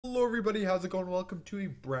Hello everybody, how's it going? Welcome to a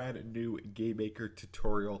brand new Game Maker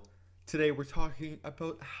tutorial. Today we're talking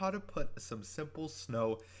about how to put some simple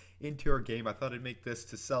snow into your game. I thought I'd make this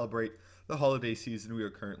to celebrate the holiday season we are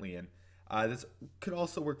currently in. This could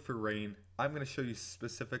also work for rain. I'm going to show you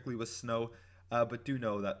specifically with snow, but do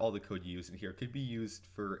know that all the code you use in here could be used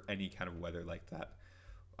for any kind of weather like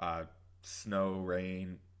that. Snow,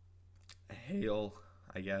 rain, hail,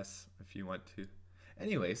 I guess, if you want to.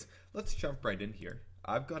 Anyways, let's jump right in here.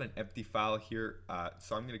 I've got an empty file here,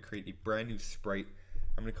 so I'm going to create a brand new sprite.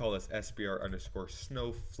 I'm going to call this SBR underscore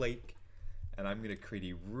snowflake, and I'm going to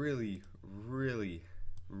create a really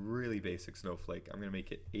basic snowflake. I'm going to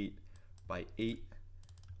make it 8 by 8.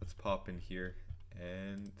 Let's pop in here,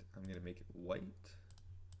 and I'm going to make it white.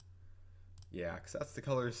 Yeah, because that's the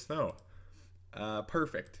color of snow.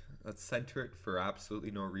 Perfect. Let's center it for absolutely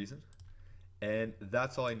no reason. And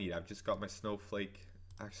that's all I need. I've just got my snowflake.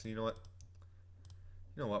 Actually, you know what?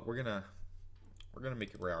 We're gonna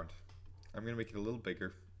make it round. I'm gonna make it a little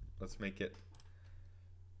bigger. Let's make it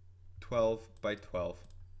 12 by 12,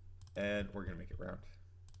 and we're gonna make it round.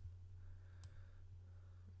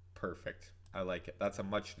 Perfect. I like it. That's a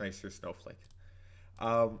much nicer snowflake.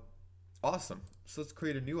 Awesome. So let's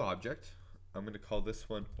create a new object. I'm gonna call this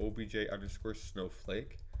one obj underscore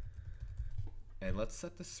snowflake, and let's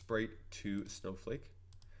set the sprite to snowflake.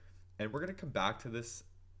 And we're gonna come back to this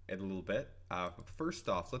in a little bit. First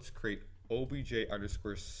off, let's create obj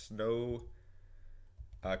underscore snow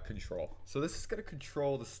control. So this is going to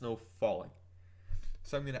control the snow falling.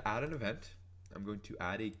 So I'm going to add an event. I'm going to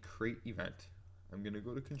add a create event. I'm going to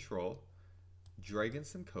go to control, drag in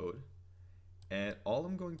some code, and all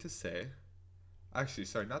I'm going to say, actually,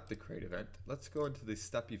 sorry, not the create event. Let's go into the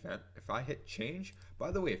step event. If I hit change,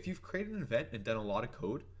 by the way, if you've created an event and done a lot of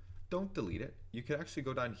code, don't delete it. You can actually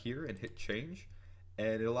go down here and hit change,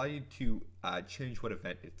 and it'll allow you to change what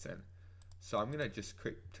event it's in. So I'm gonna just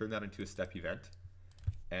turn that into a step event,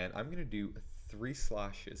 and I'm gonna do 3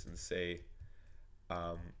 slashes and say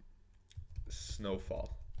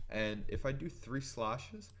snowfall. And if I do 3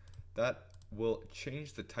 slashes, that will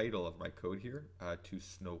change the title of my code here to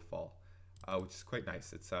snowfall, which is quite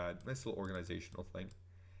nice. It's a nice little organizational thing.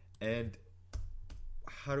 And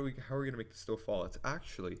how are we gonna make the snowfall? It's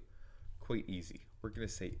actually quite easy. We're gonna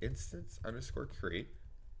say instance underscore create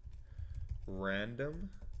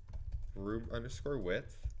random room underscore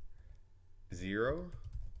width 0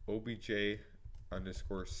 obj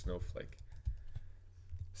underscore snowflake.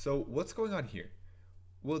 So what's going on here?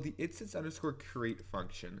 Well, the instance underscore create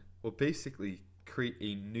function will basically create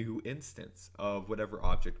a new instance of whatever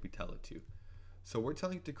object we tell it to. So we're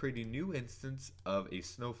telling it to create a new instance of a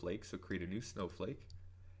snowflake, so create a new snowflake.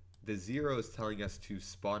 The 0 is telling us to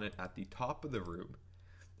spawn it at the top of the room.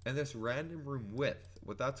 And this random room width,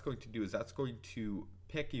 what that's going to do is that's going to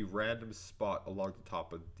pick a random spot along the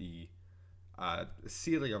top of the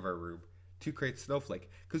ceiling of our room to create snowflake.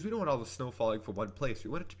 Because we don't want all the snow falling from one place.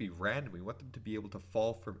 We want it to be random. We want them to be able to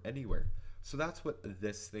fall from anywhere. So that's what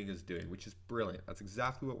this thing is doing, which is brilliant. That's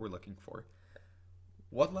exactly what we're looking for.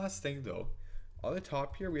 One last thing though, on the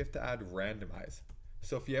top here we have to add randomize.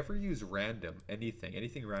 So if you ever use random,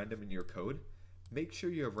 anything random in your code, make sure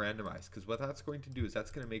you have randomize, because what that's going to do is that's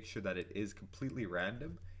going to make sure that it is completely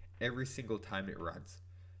random every single time it runs.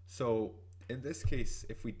 So in this case,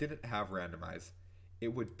 if we didn't have randomize, it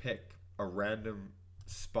would pick a random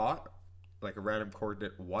spot, like a random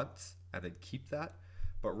coordinate once, and then keep that.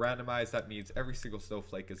 But randomize, that means every single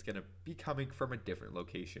snowflake is going to be coming from a different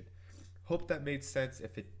location. Hope that made sense.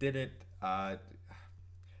 If it didn't, there's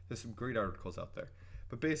some great articles out there.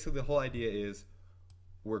 But basically the whole idea is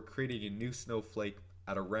we're creating a new snowflake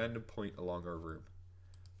at a random point along our room.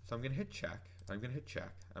 So I'm going to hit check. I'm going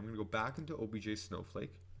to go back into obj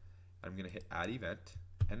snowflake. I'm going to hit add event.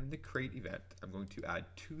 And in the create event, I'm going to add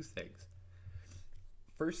 2 things.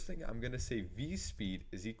 First thing, I'm going to say vSpeed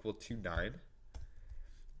is equal to 9.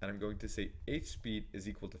 And I'm going to say hSpeed is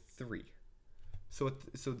equal to 3. So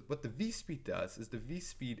what the vSpeed does is the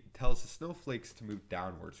vSpeed tells the snowflakes to move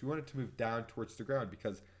downwards. We want it to move down towards the ground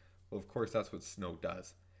because, well, of course, that's what snow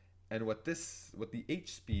does. And what the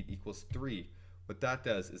hSpeed equals 3, what that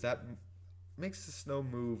does is that makes the snow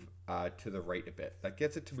move to the right a bit. That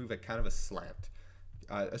gets it to move at kind of a slant,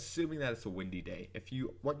 assuming that it's a windy day. If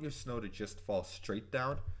you want your snow to just fall straight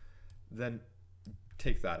down, then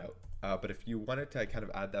take that out. But if you want it to kind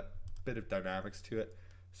of add that bit of dynamics to it,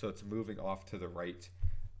 so it's moving off to the right,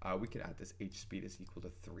 we can add this hSpeed is equal to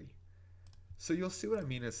 3. So you'll see what I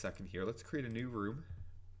mean in a second here. Let's create a new room.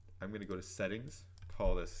 I'm going to go to settings,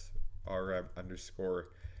 call this rm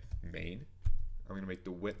underscore main. I'm going to make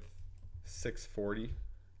the width 640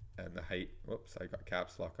 and the height, whoops, I got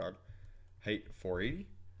caps lock on, height 480.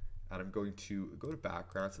 And I'm going to go to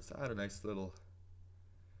backgrounds. Let's add a nice little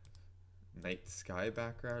night sky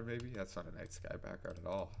background, maybe. That's not a night sky background at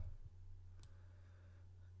all.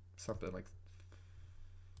 Something like,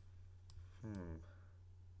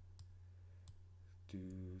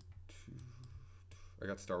 I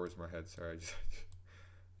got Star Wars in my head. Sorry.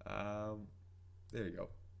 There you go.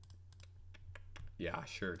 Yeah,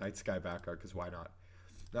 sure. Night sky background, because why not?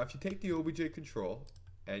 Now, if you take the OBJ control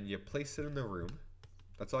and you place it in the room,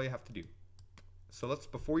 that's all you have to do. So let's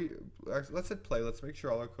hit play. Let's make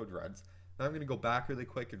sure all our code runs. Now I'm going to go back really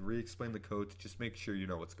quick and re-explain the code to just make sure you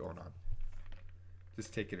know what's going on.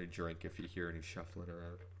 Just taking a drink if you hear any shuffling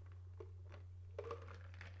around.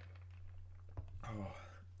 Oh,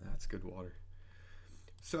 that's good water.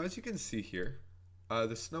 So as you can see here,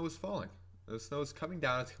 the snow is falling. The snow is coming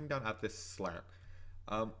down. It's coming down at this slant.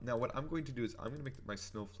 Now what I'm going to do is I'm going to make my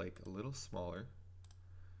snowflake a little smaller.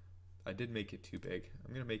 I did make it too big.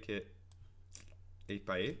 I'm going to make it 8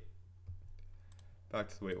 by 8. Back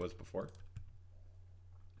to the way it was before.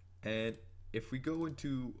 And if we go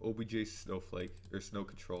into OBJ snowflake, or snow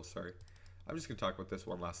control, sorry. I'm just going to talk about this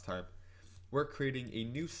one last time. We're creating a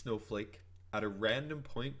new snowflake at a random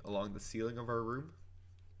point along the ceiling of our room.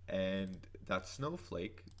 And that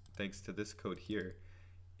snowflake, thanks to this code here,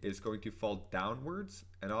 is going to fall downwards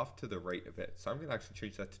and off to the right of it. So I'm going to actually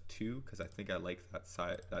change that to 2 because I think I like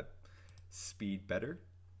that speed better.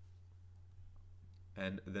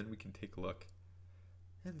 And then we can take a look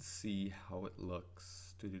and see how it looks.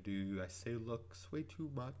 I say looks way too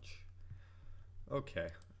much. Okay,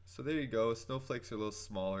 so there you go. Snowflakes are a little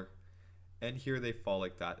smaller, and here they fall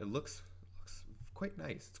like that. It looks quite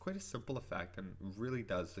nice. It's quite a simple effect and really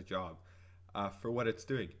does the job for what it's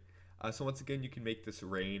doing. So once again, you can make this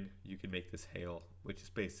rain, you can make this hail, which is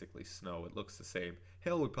basically snow. It looks the same.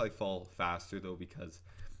 Hail would probably fall faster though because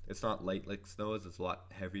it's not light like snow is. It's a lot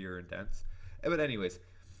heavier and dense. But anyways,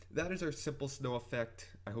 that is our simple snow effect.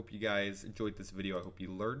 I hope you guys enjoyed this video. I hope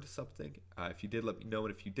you learned something. If you did, let me know.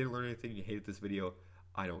 And if you didn't learn anything and you hated this video,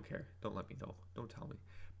 I don't care. Don't let me know. Don't tell me.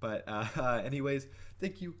 But anyways,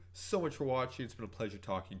 thank you so much for watching. It's been a pleasure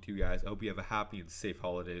talking to you guys. I hope you have a happy and safe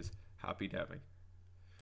holidays. Happy dabbing.